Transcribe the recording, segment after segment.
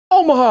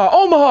Omaha,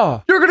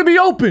 Omaha, you're gonna be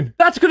open.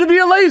 That's gonna be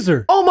a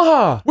laser.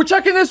 Omaha, we're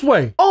checking this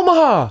way.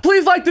 Omaha,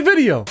 please like the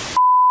video.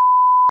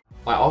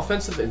 My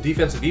offensive and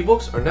defensive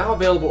ebooks are now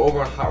available over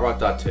on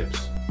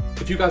hotrock.tips.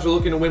 If you guys are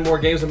looking to win more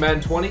games than Madden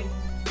 20,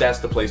 that's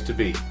the place to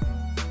be.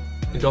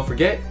 And don't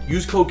forget,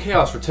 use code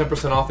K-Aus for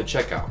 10% off at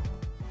checkout.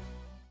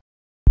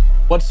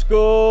 What's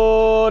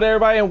good,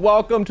 everybody, and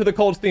welcome to the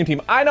Colts theme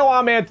team. I know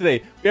I'm Ant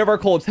today. We have our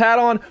Colts hat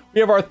on.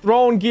 We have our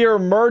Throne Gear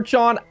merch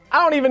on.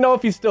 I don't even know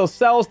if he still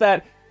sells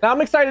that. Now, I'm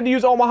excited to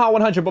use Omaha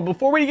 100, but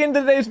before we get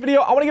into today's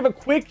video, I want to give a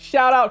quick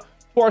shout out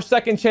to our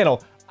second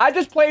channel. I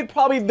just played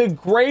probably the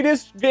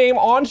greatest game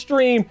on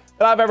stream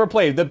that I've ever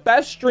played, the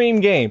best stream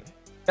game.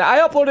 Now, I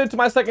uploaded it to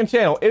my second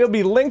channel. It'll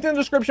be linked in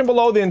the description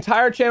below, the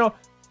entire channel.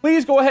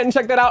 Please go ahead and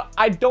check that out.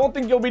 I don't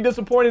think you'll be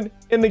disappointed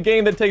in the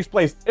game that takes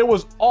place. It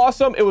was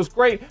awesome. It was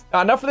great.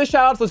 Now, enough of the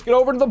shout outs. Let's get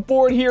over to the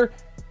board here.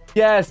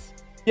 Yes,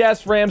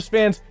 Rams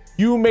fans.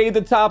 You made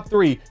the top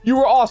 3. You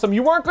were awesome.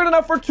 You weren't good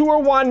enough for 2 or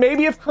 1.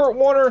 Maybe if Kurt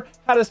Warner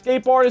had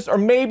escape artist, or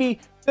maybe,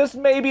 just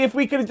maybe if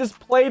we could have just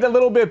played a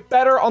little bit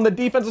better on the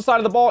defensive side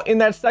of the ball in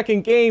that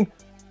second game,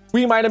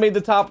 we might have made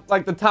the top,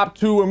 like the top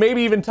 2 or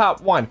maybe even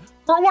top 1.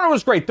 Kurt Warner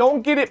was great.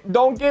 Don't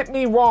get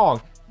me wrong.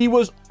 He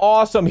was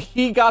awesome.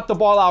 He got the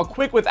ball out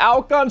quick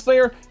without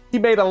Gunslinger. He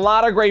made a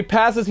lot of great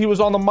passes. He was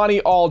on the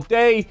money all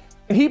day,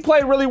 and he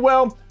played really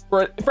well.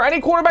 For any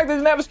quarterback that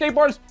didn't have escape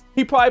artist,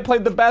 he probably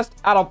played the best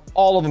out of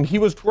all of them. He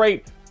was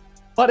great.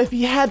 But if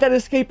he had that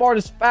escape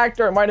artist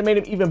factor, it might have made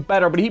him even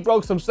better. But he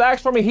broke some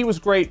sacks for me. He was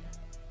great.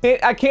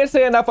 I can't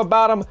say enough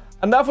about him.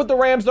 Enough with the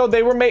Rams, though.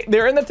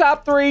 They're in the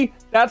top 3.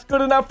 That's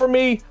good enough for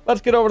me. Let's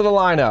get over to the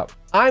lineup.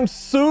 I'm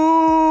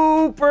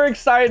super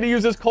excited to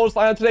use this Colts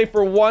lineup today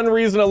for one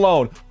reason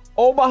alone.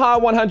 Omaha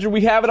 100,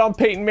 we have it on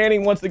Peyton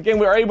Manning once again.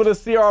 We are able to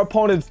see our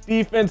opponent's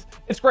defense.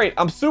 It's great.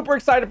 I'm super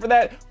excited for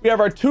that. We have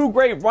our 2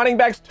 great running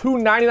backs, 2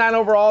 99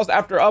 overalls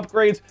after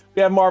upgrades.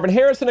 We have Marvin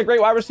Harrison, a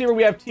great wide receiver.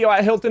 We have T.O.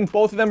 Hilton.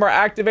 Both of them are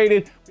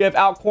activated. We have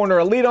out corner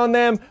elite on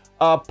them.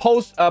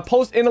 Post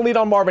in elite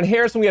on Marvin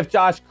Harrison. We have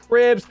Josh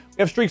Cribbs.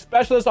 We have streak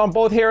specialists on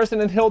both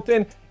Harrison and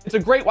Hilton. It's a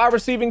great wide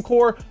receiving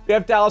core. We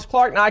have Dallas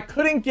Clark. Now, I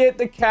couldn't get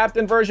the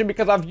captain version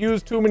because I've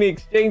used too many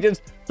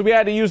exchanges, so we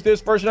had to use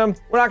this version of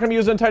them. We're not going to be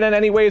using tight end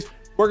anyways.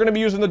 We're going to be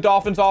using the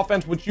Dolphins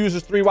offense, which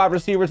uses 3 wide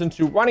receivers and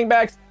 2 running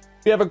backs.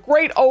 We have a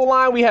great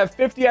O-line. We have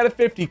 50 out of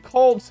 50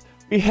 Colts.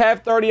 We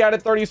have 30 out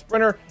of 30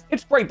 Sprinter.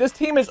 It's great. This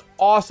team is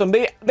awesome.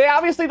 They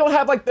obviously don't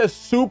have like the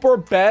super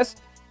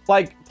best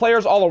like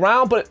players all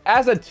around, but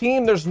as a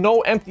team, there's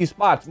no empty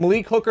spots.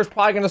 Malik Hooker's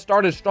probably going to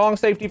start as strong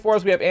safety for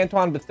us. We have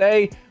Antoine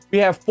Bethea. We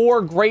have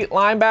 4 great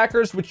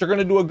linebackers, which are going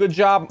to do a good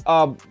job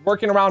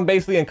working around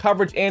basically in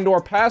coverage and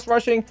or pass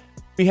rushing.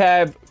 We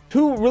have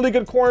 2 really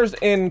good corners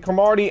in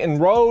Cromartie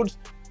and Rhodes.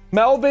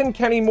 Melvin,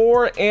 Kenny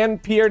Moore,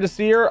 and Pierre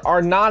Desir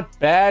are not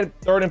bad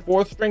 3rd and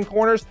 4th string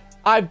corners.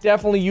 I've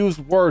definitely used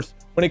worse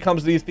when it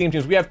comes to these theme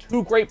teams. We have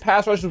 2 great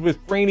pass rushers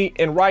with Freeney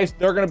and Rice.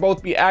 They're going to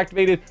both be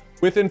activated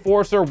with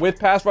Enforcer, with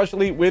Pass Rush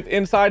Elite, with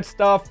Inside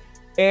Stuff,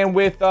 and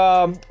with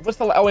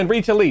and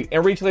Reach Elite.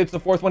 And Reach Elite's the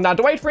 4th one. Now,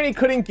 Dwight Freeney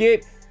couldn't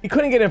get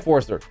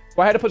Enforcer,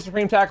 so I had to put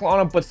Supreme Tackle on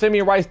him, but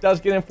Simeon Rice does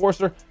get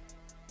Enforcer.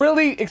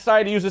 Really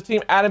excited to use this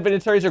team. Adam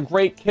Vinatieri is a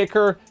great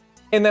kicker.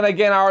 And then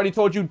again, I already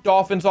told you,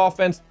 Dolphins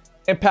offense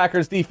and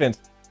Packers defense.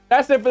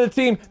 That's it for the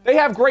team. They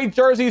have great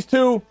jerseys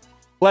too.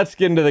 Let's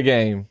get into the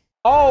game.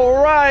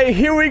 All right,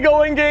 here we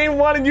go in game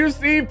 1, and you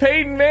see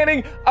Peyton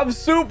Manning. I'm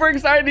super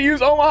excited to use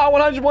Omaha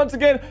 100 once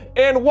again.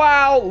 And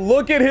wow,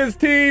 look at his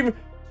team.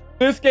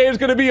 This game is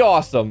going to be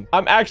awesome.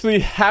 I'm actually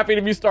happy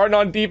to be starting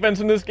on defense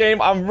in this game.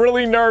 I'm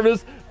really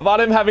nervous about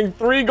him having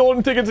 3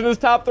 golden tickets in his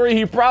top 3.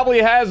 He probably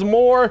has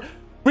more.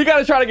 We got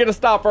to try to get a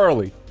stop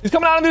early. He's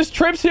coming out on these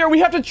trips here. We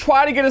have to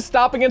try to get a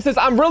stop against this.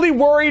 I'm really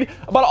worried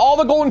about all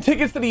the golden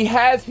tickets that he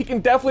has. He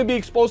can definitely be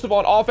explosive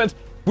on offense.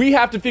 We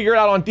have to figure it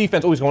out on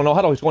defense. Oh, he's going no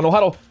huddle. He's going no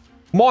huddle.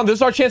 Come on, this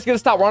is our chance to get a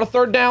stop. We're on a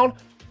 3rd down.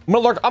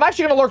 I'm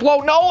actually going to lurk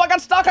low. No, I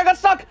got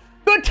stuck.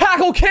 Good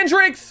tackle,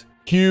 Kendricks.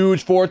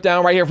 Huge 4th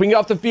down right here. If we can get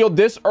off the field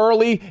this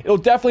early, it'll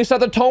definitely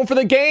set the tone for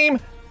the game.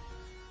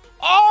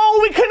 Oh,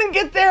 we couldn't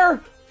get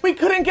there.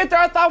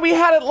 I thought we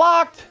had it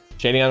locked.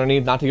 Shading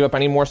underneath, not to give up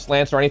any more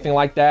slants or anything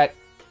like that.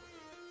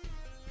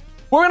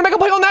 We're going to make a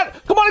play on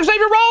that. Come on,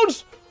 Xavier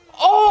Rhodes.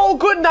 Oh,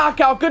 good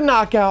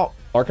knockout.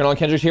 Larkin on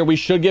Kendricks here. We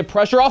should get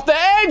pressure off the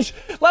edge.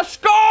 Let's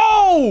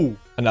go.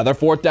 Another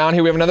 4th down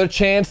here. We have another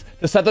chance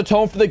to set the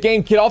tone for the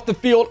game. Get off the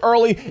field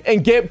early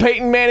and get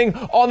Peyton Manning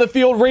on the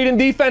field reading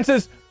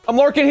defenses. I'm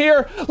lurking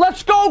here.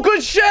 Let's go.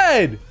 Good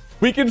shed.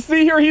 We can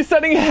see here he's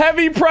setting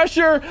heavy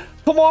pressure.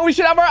 Come on. We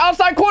should have our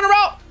outside corner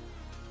out.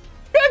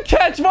 Good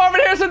catch,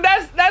 Marvin Harrison.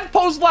 That's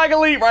post flag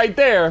elite right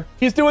there.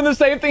 He's doing the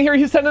same thing here.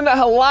 He's sending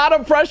a lot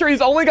of pressure.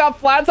 He's only got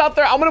flats out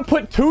there. I'm going to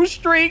put 2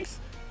 streaks.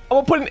 I'm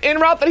going to put an in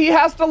route that he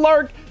has to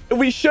lurk. And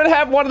we should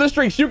have one of the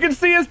streaks. You can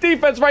see his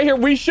defense right here.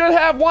 We should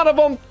have one of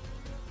them.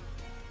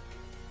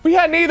 We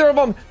had neither of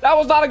them. That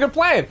was not a good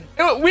plan.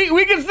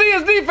 We can see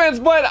his defense,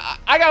 but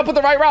I got to put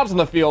the right routes on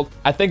the field.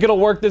 I think it'll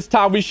work this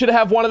time. We should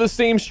have one of the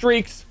same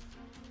streaks.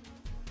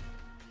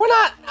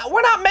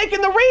 We're not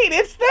making the read.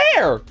 It's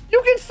there.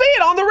 You can see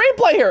it on the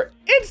replay here.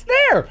 It's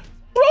there.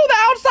 Throw the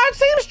outside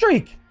seam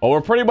streak. Well,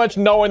 we're pretty much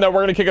knowing that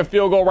we're going to kick a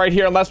field goal right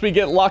here unless we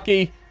get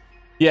lucky.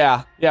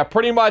 Yeah,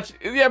 pretty much.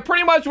 Yeah,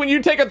 pretty much when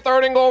you take a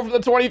 3rd and goal from the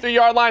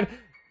 23-yard line,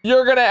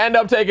 you're going to end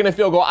up taking a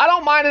field goal. I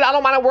don't mind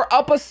it. We're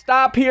up a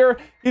stop here.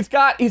 He's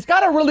got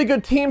a really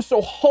good team,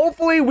 so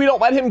hopefully we don't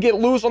let him get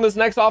loose on this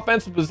next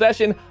offensive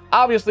possession.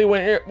 Obviously,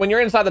 when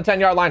you're inside the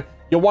 10-yard line,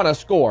 you want to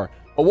score.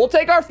 But we'll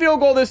take our field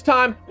goal this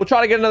time. We'll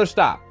try to get another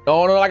stop.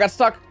 No, I got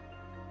stuck.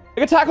 I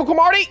can tackle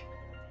Cromartie.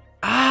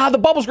 The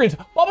bubble screens.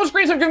 Bubble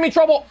screens have given me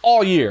trouble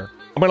all year.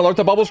 I'm going to lurk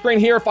the bubble screen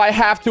here if I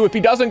have to. If he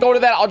doesn't go to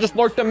that, I'll just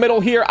lurk the middle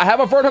here. I have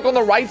a vert hook on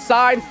the right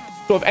side.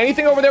 So if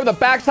anything over there with a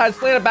backside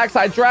slant, a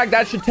backside drag,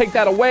 that should take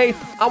that away.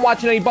 I'm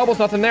watching any bubbles.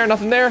 Nothing there.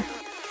 Nothing there.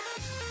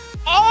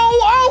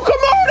 Oh,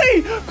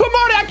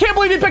 Cromartie, I can't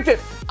believe he picked it.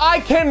 I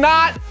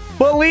cannot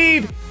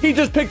believe he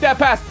just picked that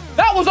pass.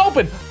 That was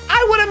open.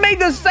 I would have made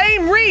the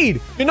same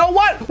read. You know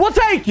what? We'll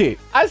take it.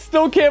 I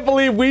still can't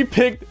believe we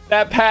picked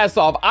that pass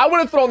off. I would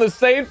have thrown the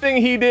same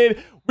thing he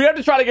did. We have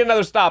to try to get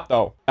another stop,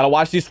 though. Gotta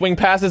watch these swing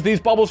passes, these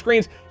bubble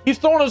screens. He's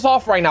throwing us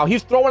off right now.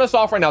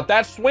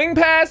 That swing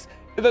pass,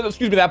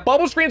 that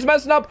bubble screen's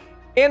messing up,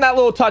 and that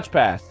little touch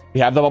pass. We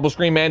have the bubble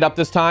screen manned up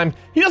this time.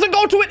 He doesn't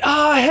go to it.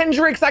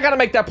 Hendricks, I gotta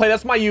make that play.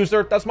 That's my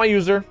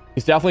user.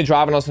 He's definitely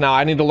driving us now.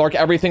 I need to lurk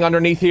everything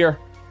underneath here.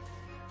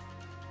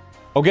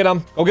 Go get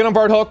him,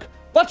 vert hook.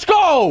 Let's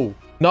go.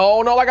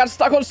 No, I got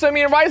stuck on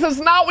Simeon Rice. That's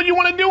not what you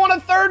want to do on a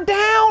 3rd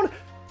down.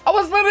 I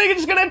was literally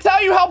just going to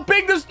tell you how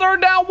big this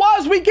 3rd down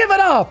was. We give it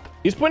up.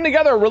 He's putting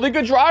together a really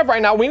good drive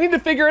right now. We need to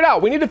figure it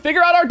out. We need to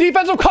figure out our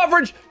defensive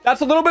coverage.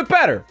 That's a little bit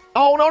better.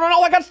 Oh, no.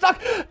 I got stuck.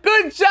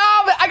 Good job.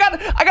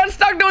 I got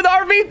stuck doing the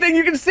RV thing.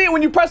 You can see it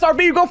when you press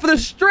RV, you go for the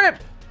strip.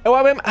 Oh,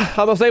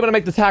 I was able to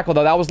make the tackle,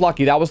 though. That was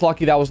lucky.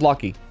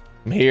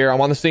 I'm here. I'm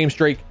on the same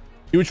streak.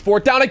 Huge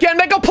 4th down again.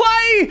 Make a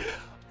play.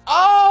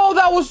 Oh,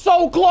 that was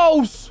so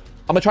close.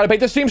 I'm going to try to bait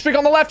this seam streak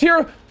on the left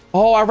here.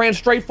 Oh, I ran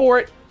straight for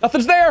it.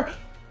 Nothing's there.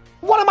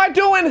 What am I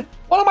doing?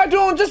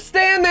 Just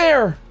stand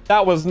there.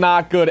 That was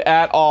not good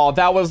at all.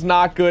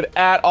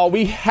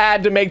 We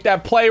had to make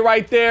that play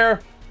right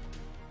there.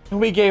 And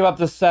we gave up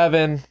the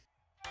 7.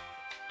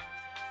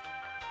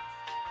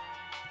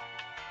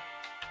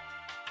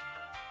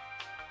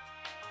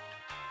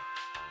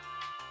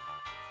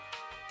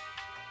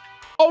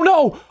 Oh,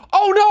 no.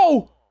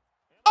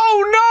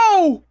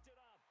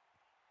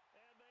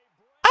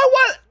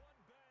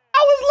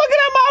 I was looking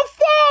at my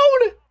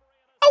phone.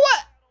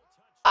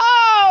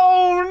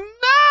 Oh,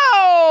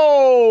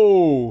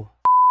 no.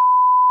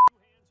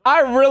 I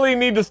really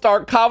need to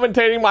start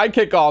commentating my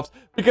kickoffs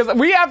because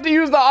we have to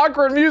use the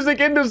awkward music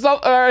into some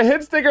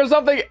hit stick or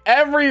something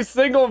every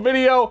single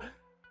video.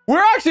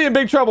 We're actually in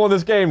big trouble in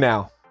this game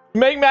now.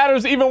 Make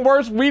matters even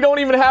worse, we don't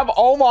even have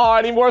Omaha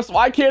anymore, so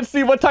I can't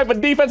see what type of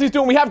defense he's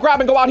doing. We have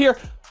grab and go out here.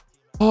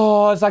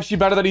 Oh, it's actually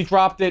better that he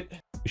dropped it.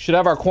 We should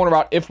have our corner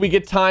out if we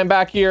get time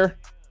back here.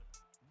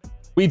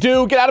 We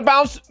do. Get out of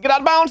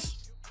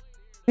bounds.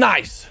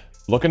 Nice.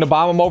 Looking to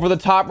bomb him over the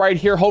top right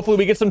here. Hopefully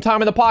we get some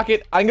time in the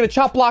pocket. I can get a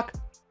chop block.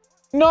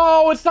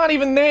 No, it's not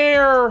even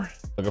there.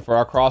 Looking for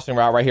our crossing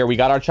route right here. We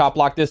got our chop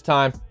block this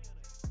time.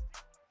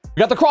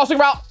 We got the crossing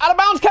route. Out of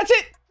bounds. Catch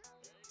it.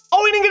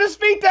 Oh, he didn't get his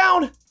feet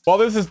down. Well,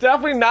 this is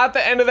definitely not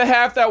the end of the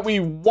half that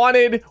we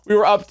wanted. We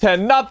were up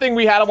 10-0.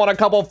 We had him on a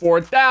couple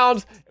 4th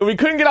downs, and we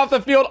couldn't get off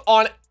the field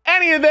on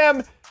any of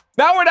them.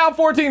 Now we're down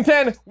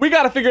 14-10. We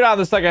got to figure it out in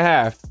the second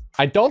half.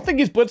 I don't think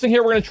he's blitzing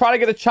here. We're going to try to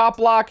get a chop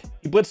block.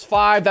 He blitzed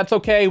 5. That's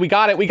okay. We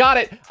got it.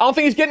 I don't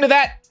think he's getting to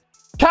that.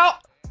 Count.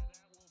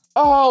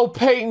 Oh,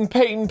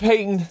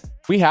 Peyton.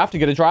 We have to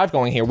get a drive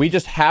going here. We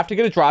just have to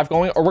get a drive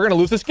going or we're going to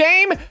lose this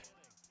game.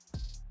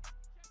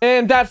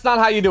 And that's not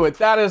how you do it.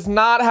 That is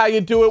not how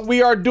you do it.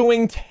 We are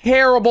doing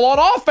terrible on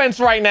offense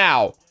right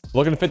now.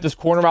 Looking to fit this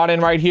corner out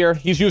in right here.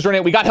 He's using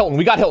it. We got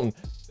Hilton.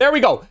 There we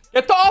go.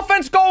 Get the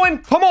offense going.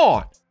 Come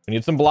on. We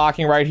need some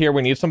blocking right here.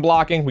 We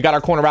got our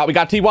corner out. We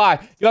got TY. You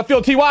got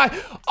field TY.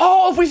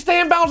 Oh, if we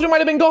stay in bounds, we might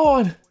have been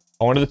gone.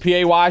 Going to the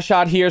PAY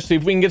shot here. See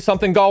if we can get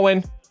something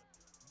going.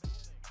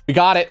 We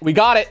got it.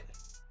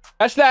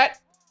 Catch that.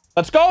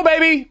 Let's go,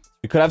 baby.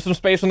 We could have some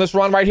space on this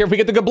run right here if we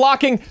get the good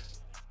blocking.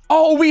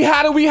 Oh, we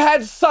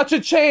had such a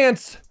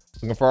chance.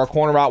 Looking for our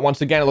corner out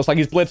once again. It looks like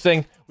he's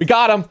blitzing. We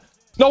got him.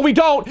 No, we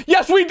don't.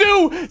 Yes, we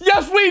do.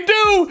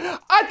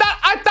 I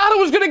thought it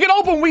was going to get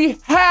open. We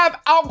have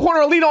out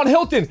corner lead on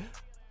Hilton.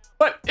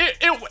 But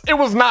it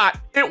was not.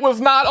 It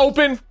was not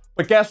open.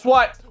 But guess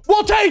what?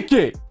 We'll take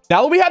it.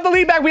 Now that we have the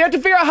lead back, we have to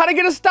figure out how to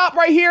get a stop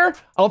right here.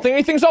 I don't think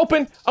anything's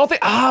open.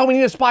 We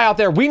need a spy out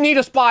there.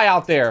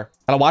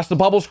 Gotta watch the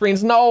bubble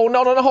screens. No.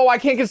 I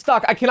can't get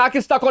stuck. I cannot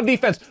get stuck on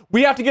defense.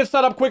 We have to get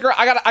set up quicker.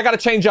 I gotta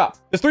change up.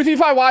 This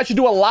 3-3-5 wide should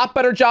do a lot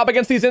better job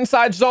against these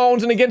inside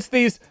zones and against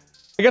these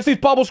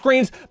bubble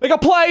screens. Make a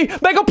play.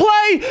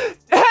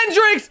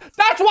 Hendricks,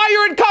 that's why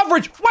you're in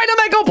coverage. Way to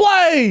make a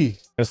play.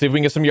 Let's see if we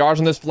can get some yards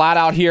on this flat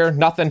out here.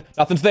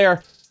 Nothing's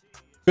there.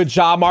 Good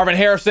job, Marvin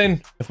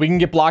Harrison. If we can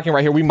get blocking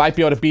right here, we might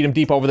be able to beat him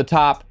deep over the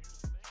top.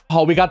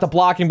 Oh, we got the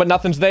blocking, but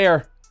nothing's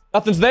there.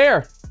 Nothing's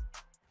there.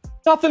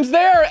 Nothing's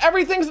there.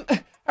 Everything's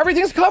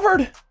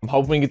covered. I'm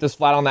hoping we can get this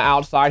flat on the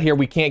outside here.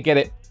 We can't get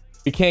it.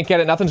 We can't get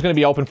it. Nothing's going to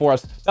be open for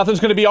us. Nothing's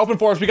going to be open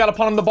for us. We got to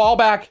punt him the ball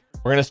back.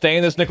 We're going to stay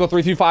in this nickel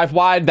 3-3-5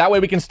 wide. That way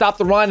we can stop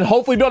the run and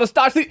hopefully be able to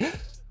stop the...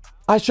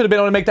 I should have been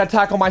able to make that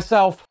tackle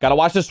myself. Got to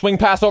watch this swing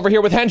pass over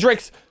here with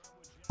Hendricks.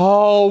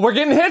 Oh, we're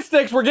getting hit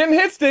sticks. We're getting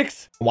hit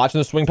sticks. I'm watching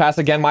the swing pass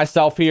again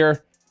myself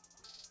here.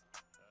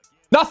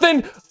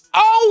 Nothing.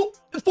 Oh,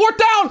 4th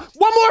down.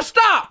 One more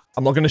stop.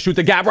 I'm looking to shoot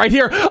the gap right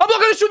here. I'm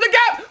looking to shoot the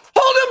gap.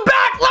 Hold him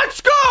back.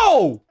 Let's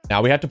go.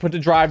 Now we have to put the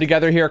drive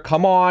together here.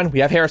 Come on. We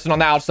have Harrison on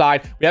the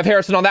outside. We have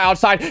Harrison on the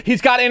outside.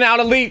 He's got in and out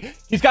elite.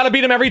 He's got to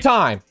beat him every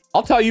time.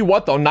 I'll tell you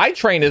what, though. Night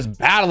Train is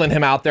battling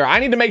him out there. I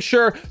need to make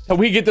sure that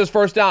we get this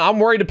first down. I'm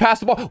worried to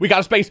pass the ball. We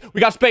got space. We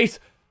got space.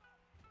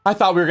 I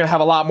thought we were going to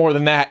have a lot more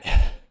than that.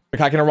 Quick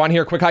hike and a run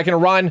here. Quick hike and a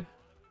run.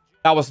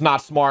 That was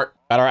not smart.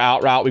 Got our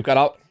out route. We've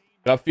got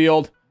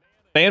upfield.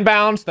 Stay in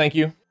bounds. Thank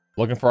you.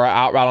 Looking for our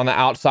out route on the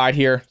outside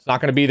here. It's not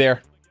going to be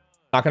there.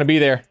 Not going to be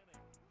there.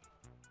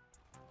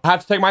 I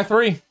have to take my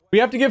 3. We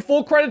have to give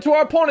full credit to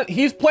our opponent.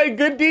 He's played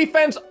good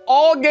defense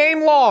all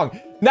game long.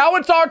 Now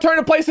it's our turn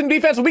to play some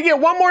defense. If we get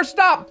one more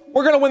stop,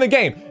 we're going to win the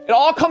game. It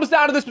all comes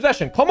down to this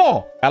possession. Come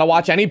on. Gotta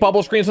watch any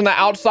bubble screens on the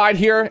outside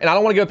here, and I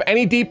don't want to give up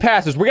any deep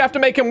passes. We're going to have to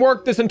make him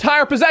work this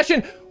entire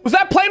possession. Was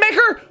that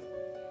playmaker?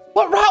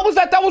 What route was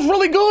that? That was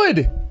really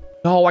good.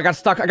 No, I got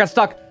stuck. I got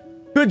stuck.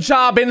 Good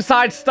job,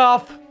 inside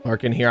stuff.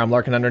 Lurking here. I'm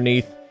lurking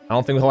underneath. I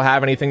don't think he'll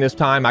have anything this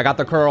time. I got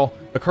the curl.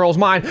 The curl's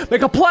mine.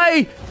 Make a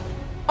play.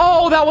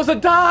 Oh, that was a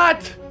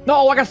dot.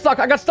 No, I got stuck.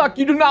 I got stuck.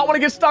 You do not want to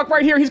get stuck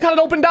right here. He's got an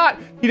open dot.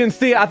 He didn't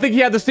see it. I think he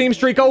had the seam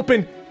streak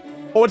open.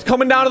 Oh, it's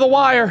coming down to the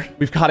wire.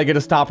 We've got to get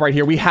a stop right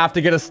here. We have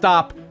to get a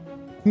stop.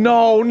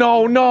 No,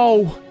 no,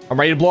 no. I'm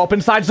ready to blow up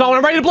inside zone.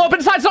 I'm ready to blow up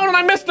inside zone, and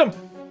I missed him.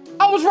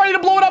 I was ready to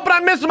blow it up, but I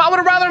missed him. I would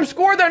have rather him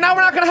scored there. Now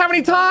we're not going to have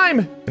any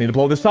time. I need to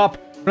blow this up.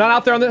 We're not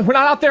out there. We're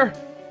not out there.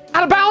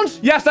 Out of bounds.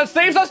 Yes, that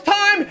saves us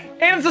time,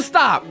 and it's a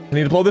stop. I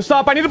need to blow this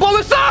up. I need to blow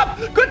this up.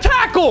 Good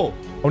tackle.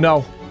 Oh,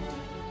 no.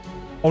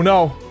 Oh,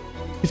 no.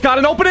 He's got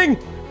an opening.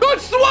 Good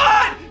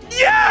SWAT.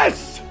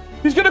 Yes.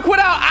 He's going to quit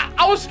out.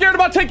 I was scared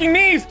about taking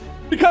knees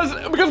because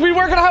we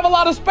weren't going to have a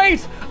lot of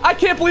space. I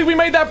can't believe we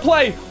made that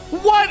play.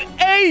 What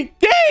a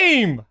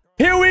game.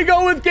 Here we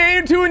go with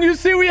game 2, and you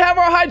see we have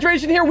our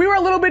hydration here. We were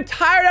a little bit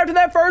tired after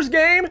that first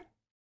game.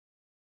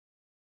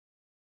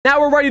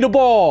 Now we're ready to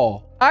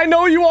ball. I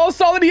know you all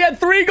saw that he had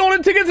 3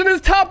 golden tickets in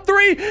his top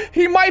 3.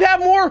 He might have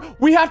more.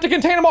 We have to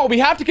contain them all. We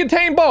have to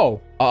contain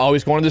Bo. Uh-oh,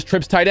 he's going to this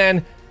trips tight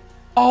end.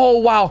 Oh,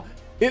 wow.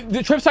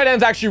 The trips tight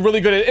end's actually really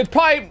good. It's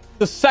probably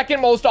the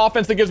second most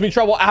offense that gives me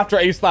trouble after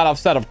A-slot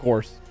offset, of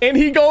course. And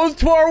he goes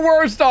to our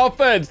worst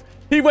offense.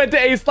 He went to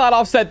A-slot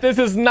offset. This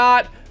is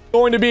not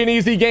going to be an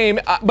easy game,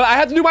 but I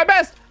have to do my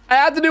best. I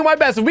have to do my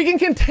best. If we can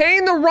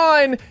contain the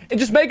run and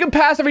just make him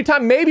pass every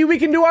time, maybe we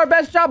can do our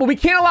best job, but we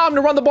can't allow him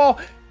to run the ball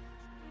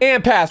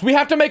and pass. We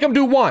have to make him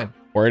do one.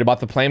 Worried about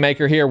the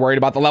playmaker here. Worried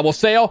about the level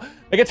sail.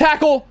 Make a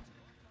tackle.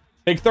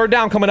 Big 3rd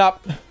down coming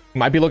up.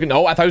 Might be looking.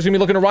 Oh, I thought he was going to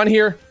be looking to run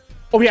here.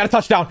 Oh, he had a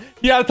touchdown.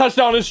 He had a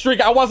touchdown in his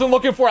streak. I wasn't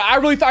looking for it. I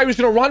really thought he was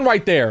going to run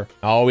right there.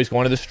 Oh, he's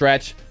going to the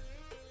stretch.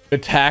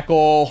 Good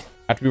tackle.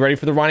 Have to be ready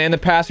for the run and the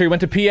pass here. He went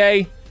to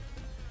PA.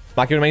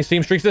 Not giving him any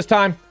seam streaks this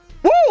time.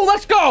 Woo,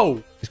 let's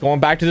go. He's going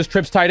back to this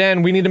trips tight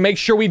end. We need to make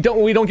sure we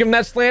don't give him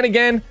that slant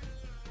again.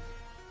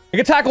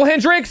 Make a tackle,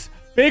 Hendricks.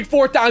 Big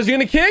 4th down. Is he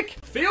going to kick?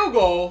 Field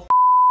goal.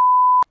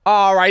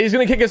 All right, he's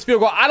going to kick his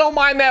field goal. I don't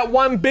mind that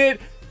one bit.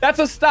 That's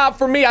a stop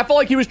for me. I felt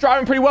like he was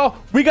driving pretty well.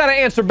 We got to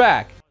answer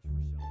back.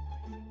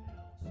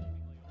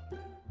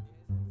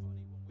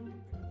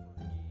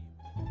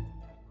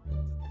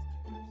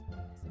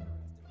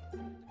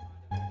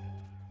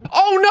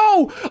 Oh,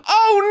 no.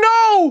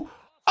 Oh, no.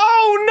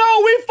 Oh,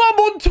 no. We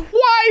fumbled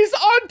twice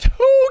on 2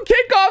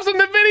 kickoffs in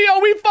the video.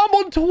 We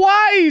fumbled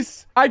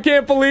twice. I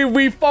can't believe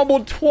we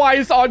fumbled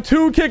twice on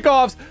 2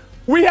 kickoffs.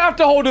 We have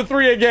to hold a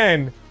 3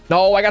 again.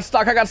 No, I got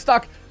stuck. I got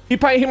stuck. He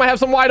might have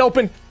some wide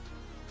open.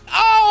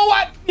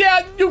 Oh,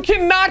 yeah, you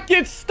cannot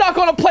get stuck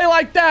on a play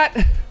like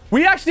that.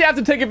 We actually have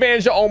to take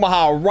advantage of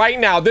Omaha right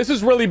now. This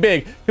is really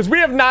big because we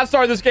have not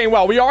started this game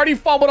well. We already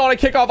fumbled on a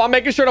kickoff. I'm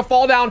making sure to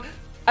fall down.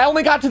 I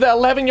only got to the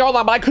 11-yard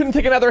line, but I couldn't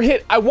take another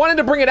hit. I wanted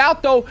to bring it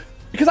out, though,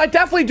 because I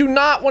definitely do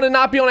not want to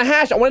not be on a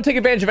hash. I want to take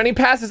advantage of any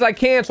passes I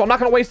can, so I'm not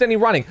going to waste any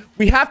running.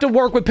 We have to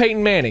work with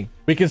Peyton Manning.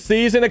 We can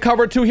see he's in a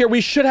cover 2 here.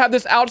 We should have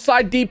this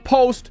outside deep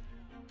post.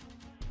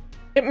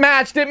 It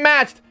matched. It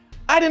matched.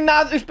 I did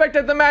not expect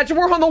that to match.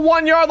 We're on the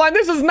 1-yard line.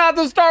 This is not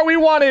the start we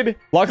wanted.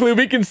 Luckily,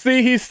 we can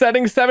see he's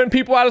setting 7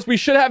 people at us. We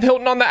should have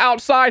Hilton on the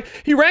outside.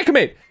 He ran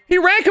commit. He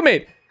ran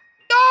commit.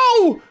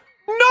 No!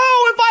 No!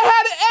 If I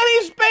had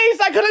any space,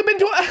 that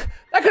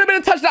could have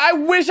been a touchdown. I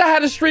wish I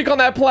had a streak on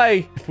that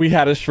play. If we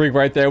had a streak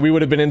right there, we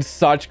would have been in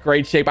such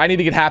great shape. I need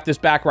to get half this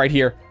back right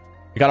here.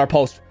 We got our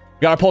post.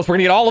 We got our post. We're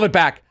gonna get all of it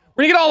back.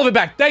 We're gonna get all of it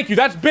back. Thank you.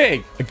 That's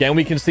big. Again,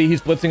 we can see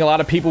he's blitzing a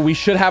lot of people. We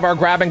should have our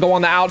grab and go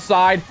on the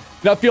outside.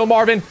 Get upfield,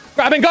 Marvin.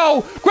 Grab and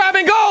go. Grab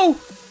and go.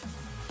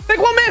 Big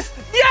one miss.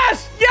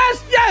 Yes,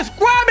 yes, yes.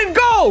 Grab and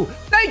go.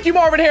 Thank you,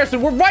 Marvin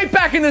Harrison. We're right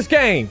back in this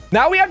game.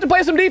 Now we have to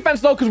play some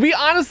defense, though, because we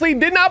honestly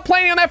did not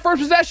play on that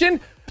first possession.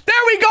 There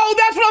we go.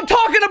 That's what I'm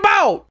talking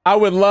about. I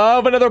would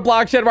love another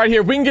block shed right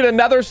here. If we can get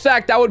another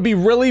sack, that would be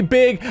really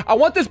big. I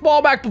want this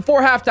ball back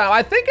before halftime.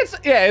 I think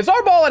it's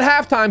our ball at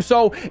halftime.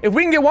 So if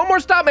we can get one more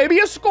stop, maybe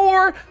a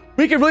score,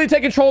 we can really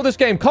take control of this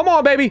game. Come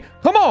on, baby.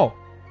 Come on.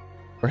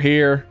 We're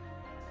here.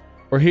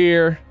 We're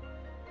here.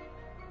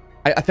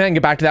 I think I can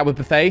get back to that with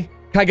Buffet.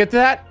 Can I get to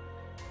that?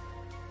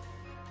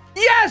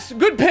 Yes,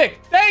 good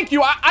pick. Thank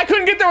you. I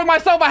couldn't get there with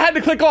myself. I had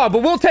to click on,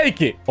 but we'll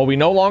take it. Well, we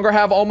no longer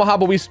have Omaha,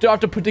 but we still have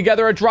to put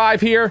together a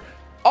drive here.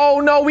 Oh,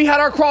 no, we had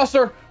our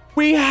crosser.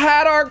 We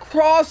had our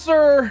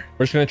crosser.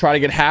 We're just going to try to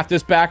get half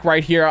this back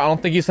right here. I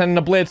don't think he's sending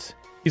a blitz.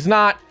 He's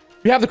not.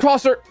 We have the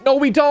crosser. No,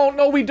 we don't.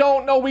 No, we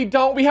don't. No, we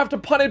don't. We have to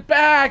punt it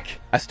back.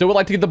 I still would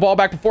like to get the ball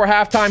back before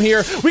halftime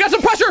here. We got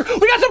some pressure.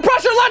 We got some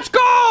pressure. Let's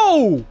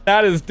go.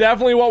 That is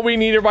definitely what we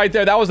needed right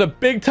there. That was a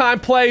big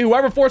time play.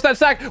 Whoever forced that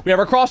sack. We have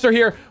our crosser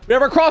here. We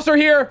have our crosser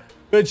here.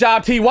 Good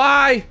job,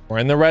 TY. We're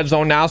in the red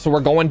zone now, so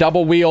we're going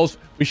double wheels.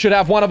 We should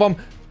have one of them.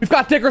 We've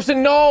got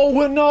Dickerson.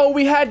 No,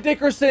 we had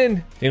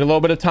Dickerson. Need a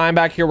little bit of time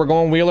back here. We're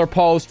going wheel or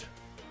post.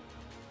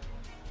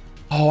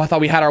 Oh, I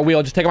thought we had our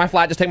wheel. Just take my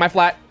flat. Just take my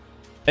flat.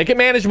 Make it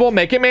manageable.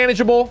 Make it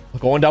manageable. We're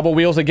going double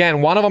wheels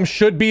again. One of them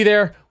should be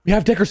there. We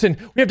have Dickerson.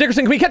 We have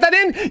Dickerson. Can we get that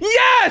in?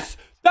 Yes!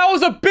 That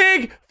was a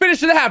big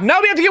finish to the half.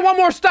 Now we have to get one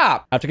more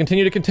stop. I have to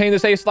continue to contain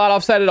this A slot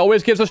offset. It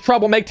always gives us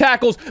trouble. Make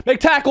tackles. Make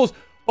tackles.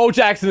 Bo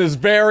Jackson is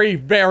very,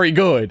 very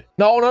good.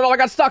 No. I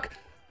got stuck.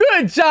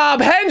 Good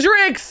job,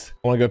 Hendricks.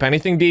 I want to go up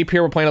anything deep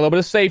here. We're playing a little bit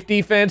of safe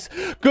defense.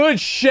 Good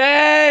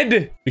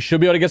shed. We should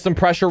be able to get some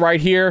pressure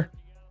right here.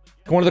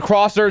 Going to the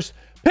crossers.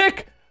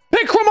 Pick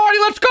Cromartie.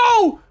 Let's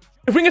go.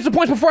 If we can get some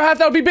points before half,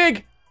 that would be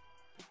big.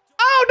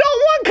 Oh,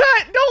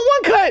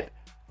 don't one cut.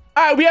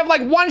 All right, we have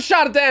like one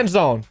shot at the end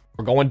zone.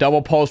 We're going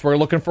double post. We're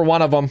looking for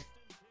one of them.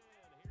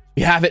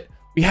 We have it.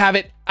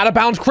 Out of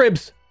bounds,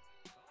 Cribs. Is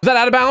that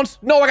out of bounds?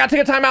 No, I got to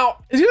take a timeout.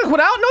 Is he going to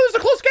quit out? No, this is a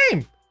close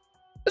game.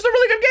 This is a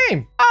really good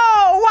game.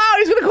 Oh, wow,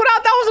 he's going to quit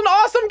out. That was an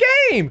awesome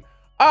game.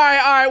 All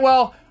right.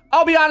 Well,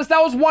 I'll be honest. That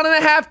was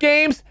 1.5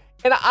 games.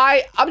 And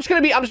I'm just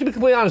going to be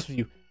completely honest with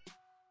you.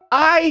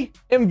 I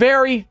am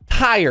very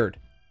tired.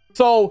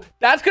 So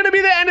that's going to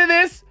be the end of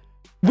this.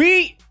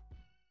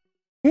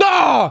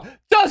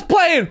 Just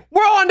playing.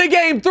 We're on to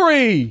game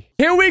 3.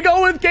 Here we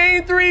go with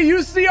game 3.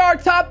 You see our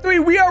top 3.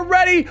 We are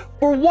ready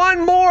for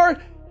one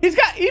more. He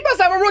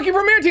must have a rookie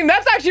premier team.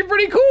 That's actually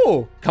pretty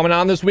cool. Coming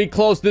on this week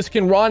close. This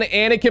can run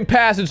and it can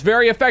pass. It's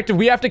very effective.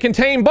 We have to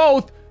contain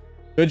both.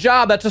 Good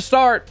job. That's a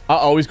start.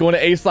 He's going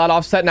to A slot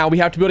offset now. We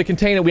have to be able to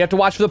contain it. We have to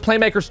watch for the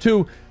playmakers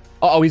too.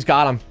 He's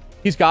got him.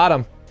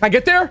 Can I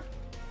get there?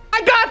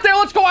 I got there.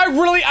 Let's go. I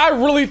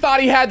really thought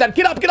he had that.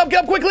 Get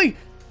up quickly.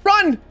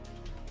 Run.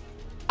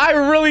 I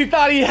really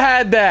thought he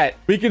had that.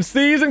 We can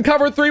see he's in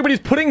cover 3, but he's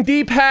putting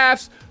deep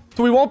halves,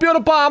 so we won't be able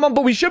to bomb him,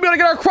 but we should be able to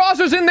get our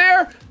crossers in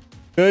there.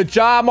 Good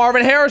job,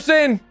 Marvin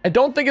Harrison. I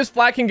don't think his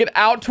flat can get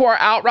out to our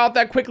out route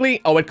that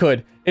quickly. Oh, it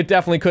could. It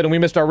definitely could, and we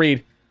missed our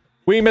read.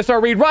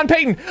 Run,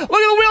 Peyton. Look at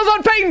the wheels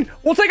on Peyton.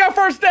 We'll take our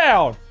first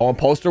down. And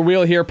poster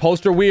wheel here.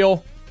 Poster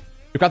wheel.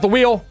 We've got the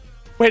wheel.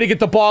 Way to get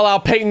the ball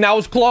out, Peyton. That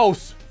was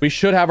close. We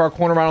should have our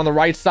corner out on the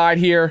right side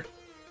here.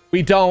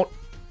 We don't.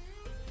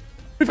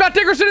 We've got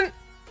Dickerson.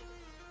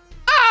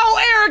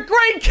 Oh, Eric,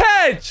 great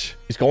catch.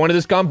 He's going to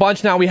this gun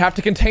bunch now. We have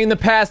to contain the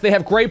pass. They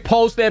have great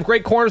posts. They have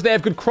great corners. They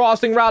have good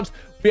crossing routes.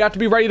 We have to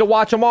be ready to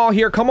watch them all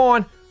here. Come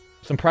on.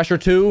 Some pressure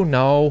too.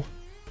 No.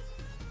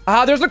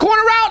 There's the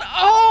corner route.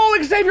 Oh,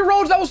 Xavier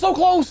Rhodes. That was so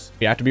close.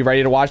 We have to be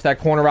ready to watch that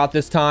corner route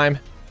this time.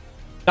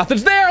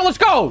 Nothing's there. Let's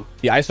go.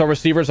 The ISO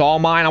receiver's all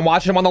mine. I'm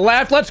watching him on the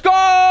left. Let's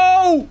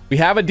go. We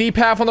have a deep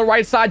half on the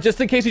right side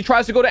just in case he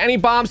tries to go to any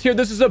bombs here.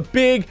 This is a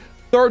big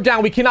third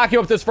down. We cannot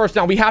give up this first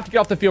down. We have to get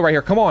off the field right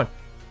here. Come on.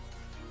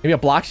 Maybe a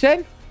block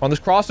shed on this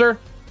crosser.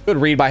 Good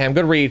read by him.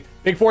 Good read.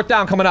 Big fourth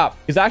down coming up.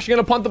 He's actually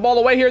going to punt the ball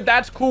away here.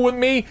 That's cool with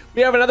me.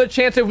 We have another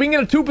chance. If we can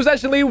get a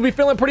 2-possession lead, we'll be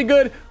feeling pretty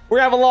good. We're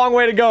going to have a long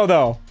way to go,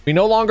 though. We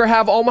no longer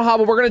have Omaha,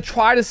 but we're going to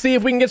try to see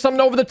if we can get something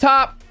over the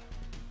top.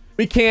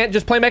 We can't.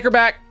 Just playmaker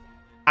back.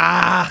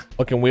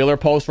 Looking Wheeler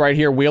post right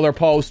here. Wheeler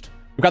post.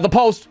 We've got the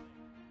post.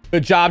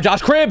 Good job,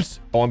 Josh Cribbs.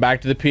 Going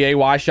back to the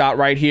PAY shot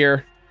right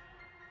here.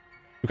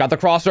 We've got the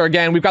crosser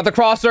again. We've got the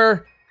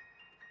crosser.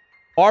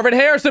 Marvin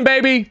Harrison,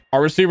 baby.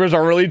 Our receivers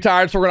are really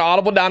tired, so we're going to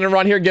audible down and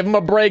run here. Give them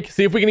a break.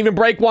 See if we can even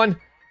break one.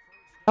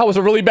 That was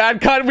a really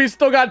bad cut. We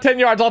still got 10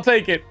 yards. I'll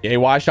take it. The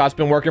AY shot's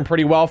been working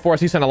pretty well for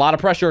us. He sent a lot of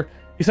pressure.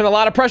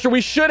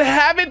 We should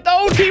have it,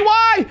 though,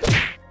 TY.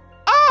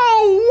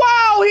 Oh,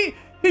 wow.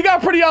 He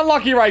got pretty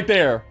unlucky right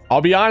there.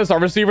 I'll be honest. Our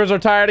receivers are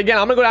tired again.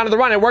 I'm going to go down to the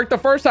run. It worked the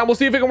first time. We'll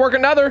see if it can work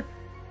another.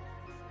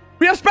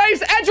 We have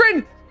space.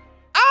 Edrin.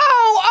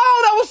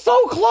 Oh, that was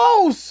so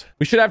close.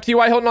 We should have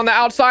T.Y. Hilton on the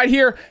outside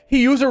here.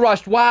 He user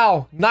rushed.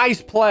 Wow.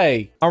 Nice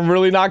play. I'm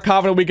really not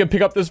confident we can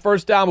pick up this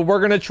first down, but we're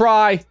going to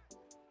try.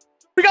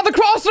 We got the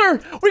crosser.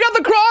 We got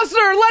the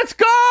crosser. Let's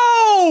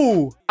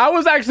go. I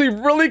was actually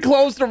really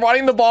close to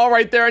running the ball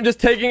right there and just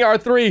taking our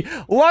 3.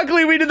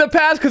 Luckily, we did the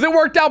pass because it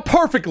worked out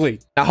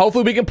perfectly. Now,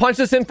 hopefully, we can punch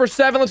this in for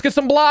 7. Let's get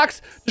some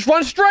blocks. Just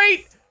run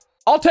straight.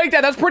 I'll take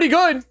that. That's pretty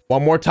good.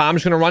 One more time. I'm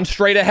just going to run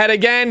straight ahead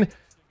again.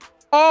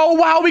 Oh,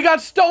 wow. We got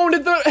stoned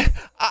at the...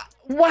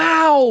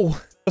 wow.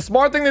 The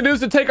smart thing to do is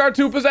to take our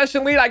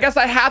 2-possession lead. I guess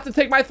I have to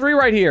take my 3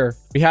 right here.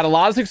 We had a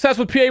lot of success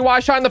with PAY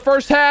shot in the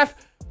first half.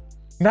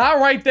 Not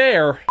right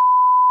there.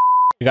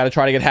 We got to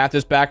try to get half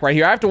this back right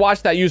here. I have to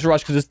watch that user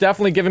rush because it's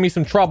definitely giving me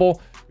some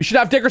trouble. We should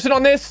have Dickerson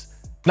on this.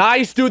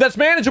 Nice, dude. That's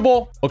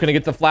manageable. Looking to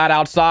get the flat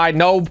outside.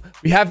 No,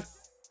 we have...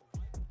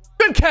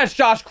 Good catch,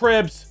 Josh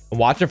Cribbs. I'm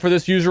watching for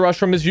this user rush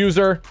from his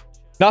user.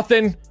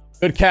 Nothing.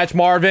 Good catch,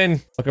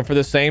 Marvin. Looking for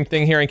the same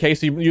thing here in case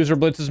the user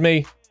blitzes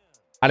me.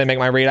 I didn't make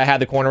my read. I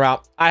had the corner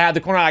out. I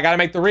got to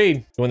make the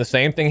read. Doing the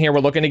same thing here. We're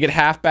looking to get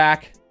half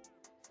back.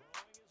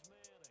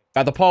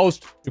 Got the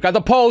post. We've got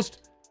the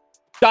post.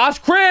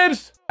 Josh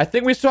Cribbs. I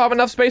think we still have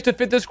enough space to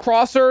fit this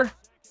crosser. I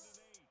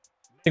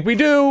think we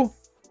do.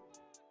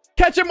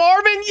 Catch it,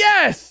 Marvin.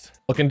 Yes.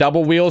 Looking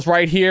double wheels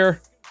right here.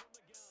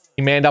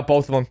 He manned up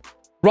both of them.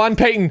 Run,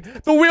 Peyton.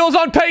 The wheel's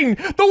on Peyton.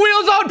 The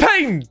wheel's on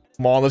Peyton.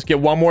 Come on, let's get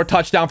one more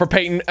touchdown for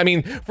Peyton.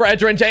 For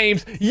Edgerrin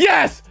James.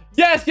 Yes.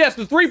 Yes, yes.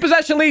 The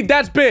 3-possession lead.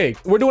 That's big.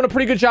 We're doing a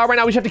pretty good job right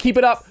now. We just have to keep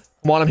it up.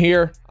 Come on, I'm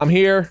here. I'm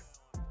here.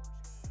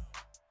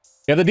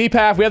 We have the deep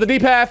half. We have the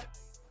deep half.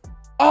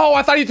 Oh,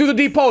 I thought he threw the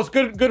deep post.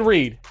 Good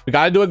read. We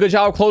got to do a good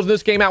job of closing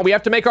this game out. We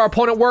have to make our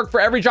opponent work for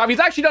every drive. He's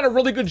actually done a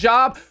really good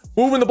job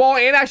moving the ball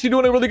and actually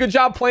doing a really good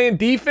job playing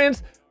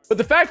defense. But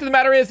the fact of the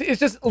matter is, it's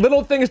just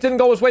little things didn't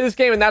go his way this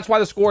game, and that's why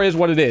the score is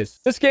what it is.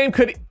 This game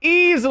could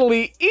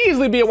easily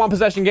be a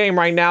 1-possession game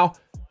right now.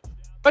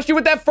 Especially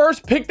with that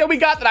first pick that we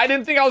got that I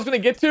didn't think I was going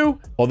to get to.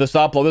 Blow this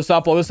up, blow this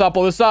up, blow this up,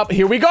 blow this up.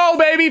 Here we go,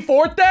 baby.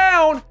 4th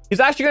down. He's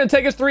actually going to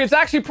take us 3. It's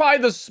actually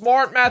probably the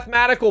smart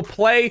mathematical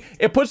play.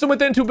 It puts him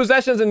within 2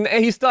 possessions, and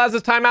he still has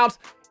his timeouts.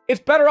 It's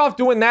better off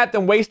doing that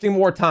than wasting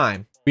more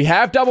time. We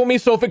have double me,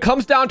 so if it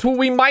comes down to it,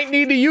 we might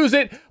need to use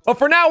it. But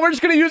for now, we're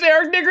just going to use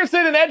Eric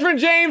Dickerson and Edgerrin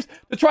James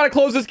to try to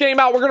close this game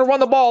out. We're going to run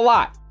the ball a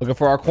lot. Looking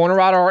for our corner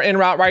route or our in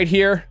route right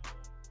here.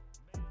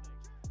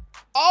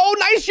 Oh,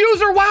 nice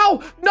user.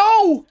 Wow.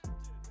 No.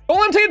 Don't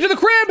let him take it to the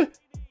crib.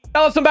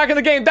 That lets him back in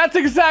the game. That's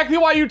exactly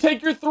why you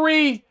take your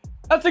 3.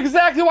 That's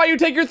exactly why you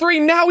take your 3.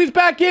 Now he's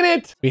back in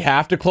it. We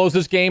have to close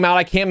this game out.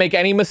 I can't make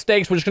any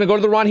mistakes. We're just going to go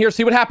to the run here,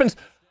 see what happens.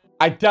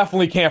 I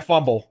definitely can't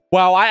fumble.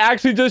 Wow, I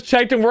actually just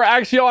checked and we're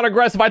actually on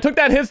aggressive. I took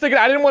that hit stick and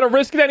I didn't want to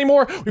risk it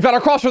anymore. We've got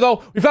our crosser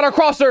though. We've got our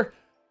crosser.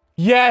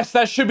 Yes,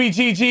 that should be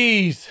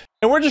GG's.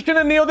 And we're just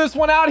going to kneel this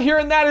one out here,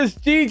 and that is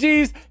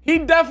GG's. He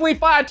definitely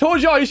fired. I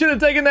told y'all he should have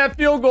taken that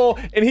field goal,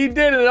 and he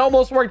did, and it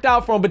almost worked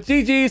out for him. But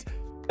GG's.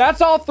 That's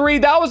all 3.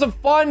 That was a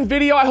fun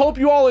video. I hope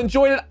you all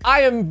enjoyed it.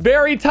 I am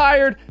very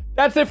tired.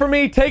 That's it for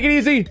me. Take it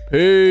easy.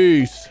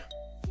 Peace.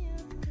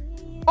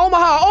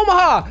 Omaha,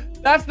 Omaha.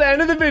 That's the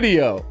end of the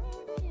video.